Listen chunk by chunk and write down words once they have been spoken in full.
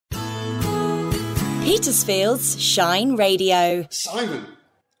Petersfield's Shine Radio. Simon,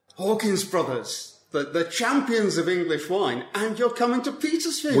 Hawkins Brothers, the champions of English wine, and you're coming to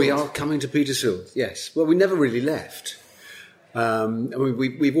Petersfield. We are coming to Petersfield, yes. Well, we never really left.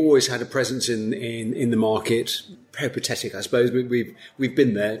 We've always had a presence in the market. Peripatetic, I suppose. We've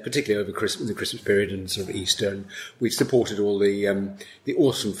been there, particularly over the Christmas period and sort of Easter, and we've supported all the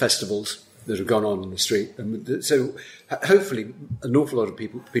awesome festivals that have gone on the street. And so hopefully an awful lot of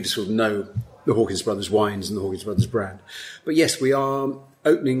people in Petersfield know the Hawkins Brothers wines and the Hawkins Brothers brand. But yes, we are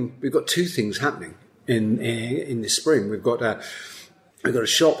opening. We've got two things happening in this spring. We've got a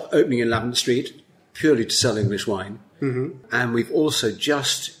shop opening in Lavant Street purely to sell English wine, and we've also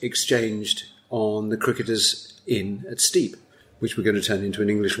just exchanged on the Cricketers Inn at Steep, which we're going to turn into an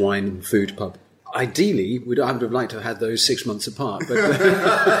English wine and food pub. Ideally, I would have liked to have had those 6 months apart, but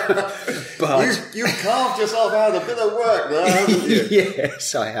you carved yourself out a bit of work there, haven't you?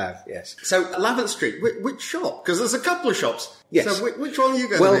 Yes, I have. Yes. So Lavant Street, which shop? Because there's a couple of shops. Yes. So which one are you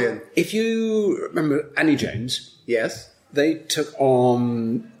going to be in? If you remember Annie Jones, yes, they took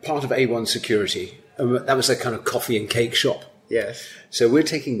on part of A1 Security. That was their kind of coffee and cake shop. Yes. So we're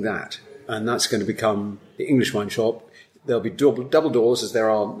taking that, and that's going to become the English wine shop. There'll be double doors, as there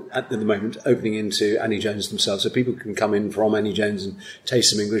are at the moment, opening into Annie Jones themselves, so people can come in from Annie Jones and taste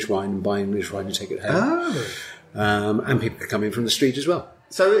some English wine and buy English wine and take it home. Oh. And people can come in from the street as well.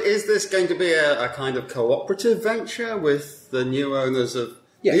 So is this going to be a kind of cooperative venture with the new owners of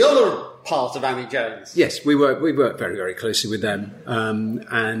the other part of Annie Jones? Yes, we work very, very closely with them,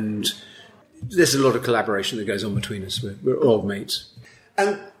 and there's a lot of collaboration that goes on between us. We're old mates.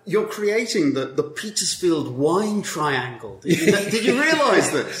 And you're creating the Petersfield wine triangle. Did you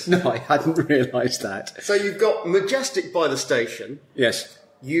realise this? No, I hadn't realised that. So you've got Majestic by the station. Yes.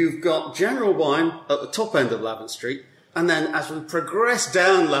 You've got General Wine at the top end of Lavant Street. And then as we progress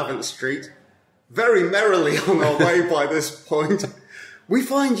down Lavant Street, very merrily on our way by this point, we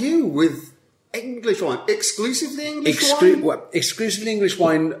find you with English wine. Exclusively English wine? Well, exclusively English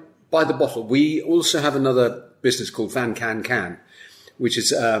wine by the bottle. We also have another business called Van Can, which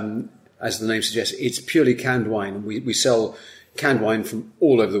is, as the name suggests, it's purely canned wine. And we sell canned wine from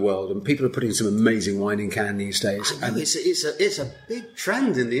all over the world, and people are putting some amazing wine in can these days. And it's a big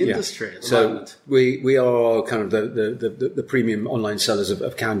trend in the industry at the moment. We are kind of the premium online sellers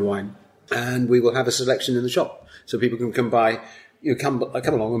of canned wine, and we will have a selection in the shop, so people can come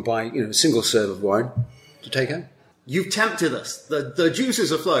along and buy a single serve of wine to take home. You've tempted us. The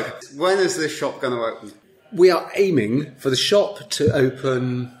juices are flowing. When is this shop going to open? We are aiming for the shop to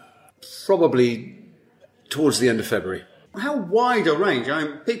open probably towards the end of February. How wide a range? I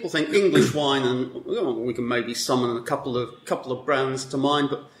mean, people think English wine, and we can maybe summon a couple of brands to mind,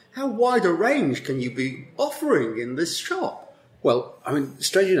 but how wide a range can you be offering in this shop? Well, I mean,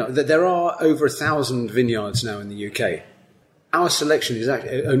 strangely enough, there are over 1,000 vineyards now in the UK. Our selection is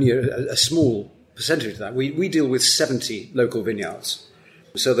actually only a small percentage of that. We deal with 70 local vineyards.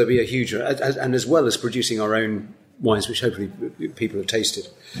 So there'll be a huge, and as well as producing our own wines, which hopefully people have tasted.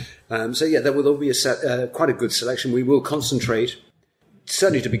 There will be quite a good selection. We will concentrate,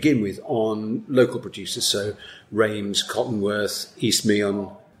 certainly to begin with, on local producers. So Reims, Cottonworth, East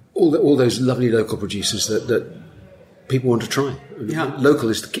Meon, all those lovely local producers that people want to try. Yeah. Local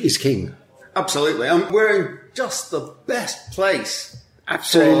is king. Absolutely. We're in just the best place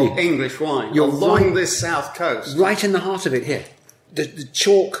Absolutely. for English wine. You're along this south coast. Right in the heart of it here. The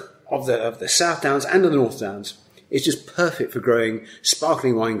chalk of the South Downs and of the North Downs is just perfect for growing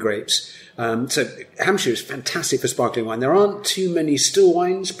sparkling wine grapes. So Hampshire is fantastic for sparkling wine. There aren't too many still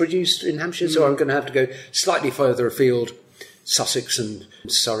wines produced in Hampshire, so I'm going to have to go slightly further afield, Sussex and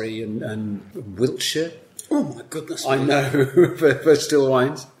Surrey and Wiltshire. Oh my goodness! I know for still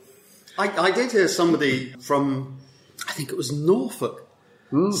wines. I did hear somebody from, I think it was Norfolk,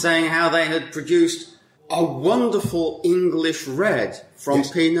 saying how they had produced a wonderful English red from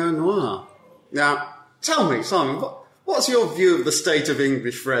Pinot Noir. Now, tell me, Simon, what's your view of the state of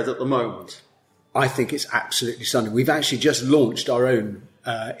English red at the moment? I think it's absolutely stunning. We've actually just launched our own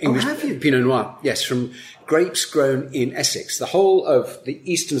English Pinot Noir. Yes, from grapes grown in Essex. The whole of the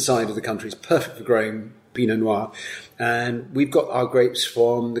eastern side of the country is perfect for growing Pinot Noir. And we've got our grapes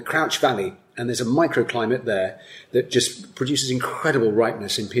from the Crouch Valley, and there's a microclimate there that just produces incredible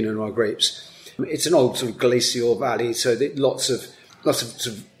ripeness in Pinot Noir grapes. It's an old sort of glacial valley, so lots of sort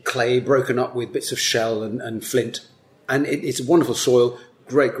of clay broken up with bits of shell and flint. And it's a wonderful soil,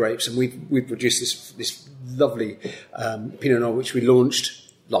 great grapes, and we've produced this lovely Pinot Noir, which we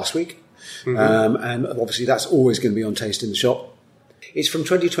launched last week. And obviously that's always going to be on taste in the shop. It's from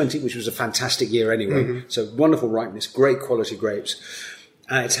 2020, which was a fantastic year anyway. So wonderful ripeness, great quality grapes.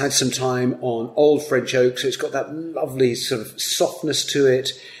 It's had some time on old French oak, so it's got that lovely sort of softness to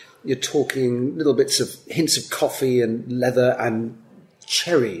it. You're talking little bits of hints of coffee and leather and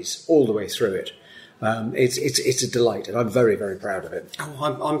cherries all the way through it. It's a delight, and I'm very, very proud of it.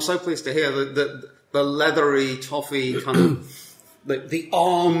 Oh, I'm so pleased to hear that the leathery toffee kind of the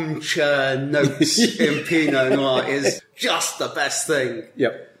armchair notes in Pinot Noir is just the best thing.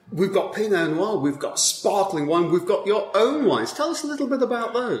 Yep. We've got Pinot Noir, we've got sparkling wine, we've got your own wines. Tell us a little bit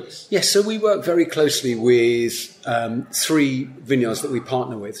about those. Yes, so we work very closely with 3 vineyards that we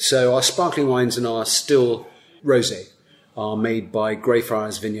partner with. So our sparkling wines and our still rosé are made by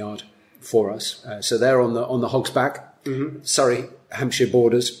Greyfriars Vineyard for us. So they're on the Hog's Back, Surrey, Hampshire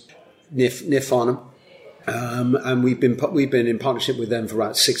borders, near Farnham. And we've been in partnership with them for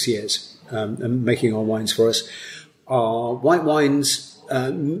about 6 years, and making our wines for us. Our white wines,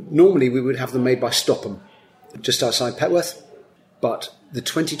 normally we would have them made by Stopham, just outside Petworth, but the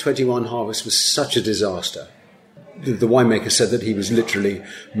 2021 harvest was such a disaster. The winemaker said that he was literally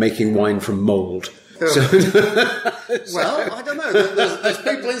making wine from mould. So, well, I don't know. There's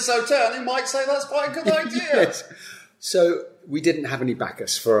people in Sauternes who might say that's quite a good idea. Yes. So we didn't have any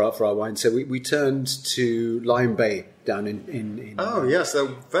Bacchus for our wine, so we turned to Lyme Bay down in oh yes, they're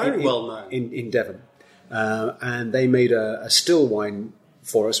very well known in Devon, and they made a still wine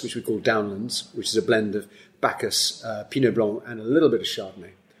for us, which we call Downlands, which is a blend of Bacchus, Pinot Blanc, and a little bit of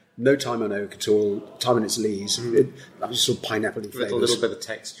Chardonnay. No time on oak at all, time on its lees. Just sort of pineapple-y flavours. A little bit of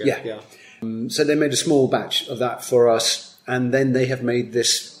texture. Yeah. So they made a small batch of that for us, and then they have made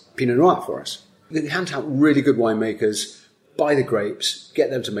this Pinot Noir for us. They hunt out really good winemakers, buy the grapes, get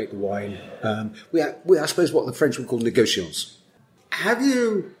them to make the wine. We are, I suppose, what the French would call négociants. Have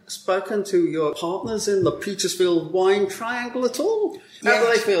you spoken to your partners in the Petersfield wine triangle at all? How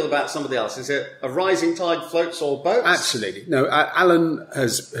do they feel about somebody else? Is it a rising tide floats all boats? Absolutely. No, Alan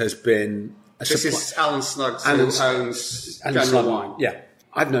has been... This is Alan Snuggs, who owns General Wine. Yeah.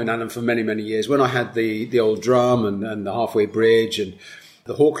 I've known Alan for many, many years. When I had the old Drum and the Halfway Bridge and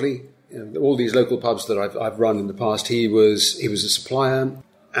the Hawkley, all these local pubs that I've run in the past, he was a supplier,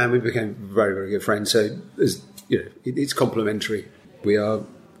 and we became very, very good friends. So it's complementary. We are going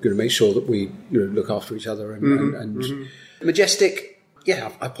to make sure that we look after each other and Majestic.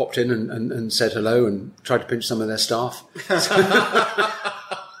 Yeah, I popped in and said hello and tried to pinch some of their staff. That's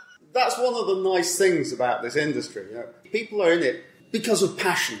one of the nice things about this industry. People are in it because of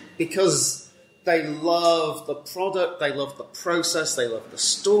passion, because they love the product, they love the process, they love the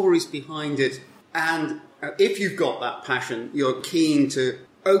stories behind it. And if you've got that passion, you're keen to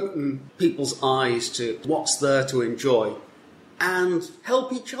open people's eyes to what's there to enjoy and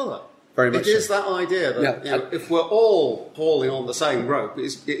help each other. Very much It is that idea that if we're all hauling on the same rope,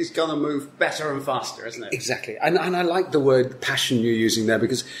 it's going to move better and faster, isn't it? Exactly. And I like the word passion you're using there,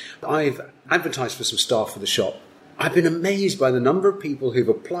 because I've advertised for some staff for the shop. I've been amazed by the number of people who've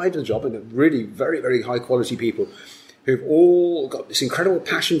applied for the job, and are really very, very high quality people who've all got this incredible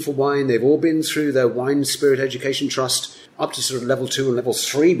passion for wine. They've all been through their Wine Spirit Education Trust up to sort of level 2 and level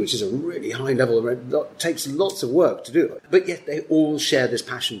 3, which is a really high level. It takes lots of work to do it. But yet they all share this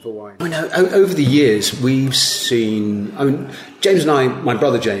passion for wine. I know over the years we've seen, James and I, my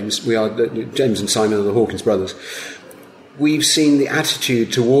brother James, James and Simon are the Hawkins brothers. We've seen the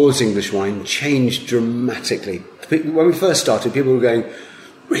attitude towards English wine change dramatically. When we first started, people were going,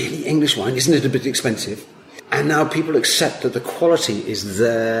 really, English wine, isn't it a bit expensive? And now people accept that the quality is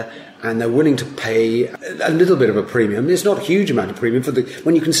there, and they're willing to pay a little bit of a premium. It's not a huge amount of premium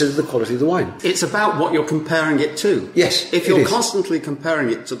when you consider the quality of the wine. It's about what you're comparing it to. Yes, if you're constantly comparing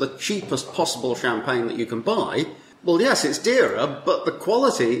it to the cheapest possible champagne that you can buy, well, yes, it's dearer, but the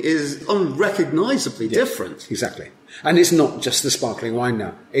quality is unrecognisably different. Exactly. And it's not just the sparkling wine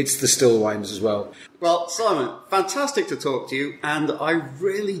now. It's the still wines as well. Well, Simon, fantastic to talk to you, and I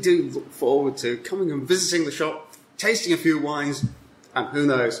really do look forward to coming and visiting the shop, tasting a few wines, and who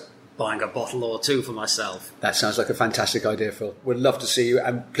knows, buying a bottle or two for myself. That sounds like a fantastic idea, Phil. We'd love to see you,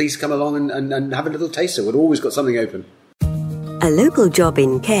 and please come along and have a little taster. We've always got something open. A local job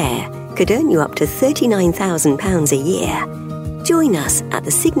in care could earn you up to £39,000 a year. Join us at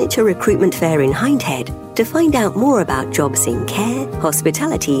the Signature Recruitment Fair in Hindhead to find out more about jobs in care,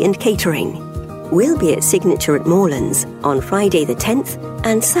 hospitality and catering. We'll be at Signature at Moorlands on Friday the 10th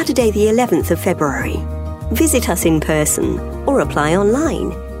and Saturday the 11th of February. Visit us in person or apply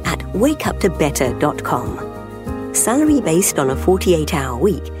online at wakeuptobetter.com. Salary based on a 48-hour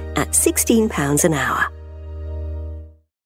week at £16 an hour.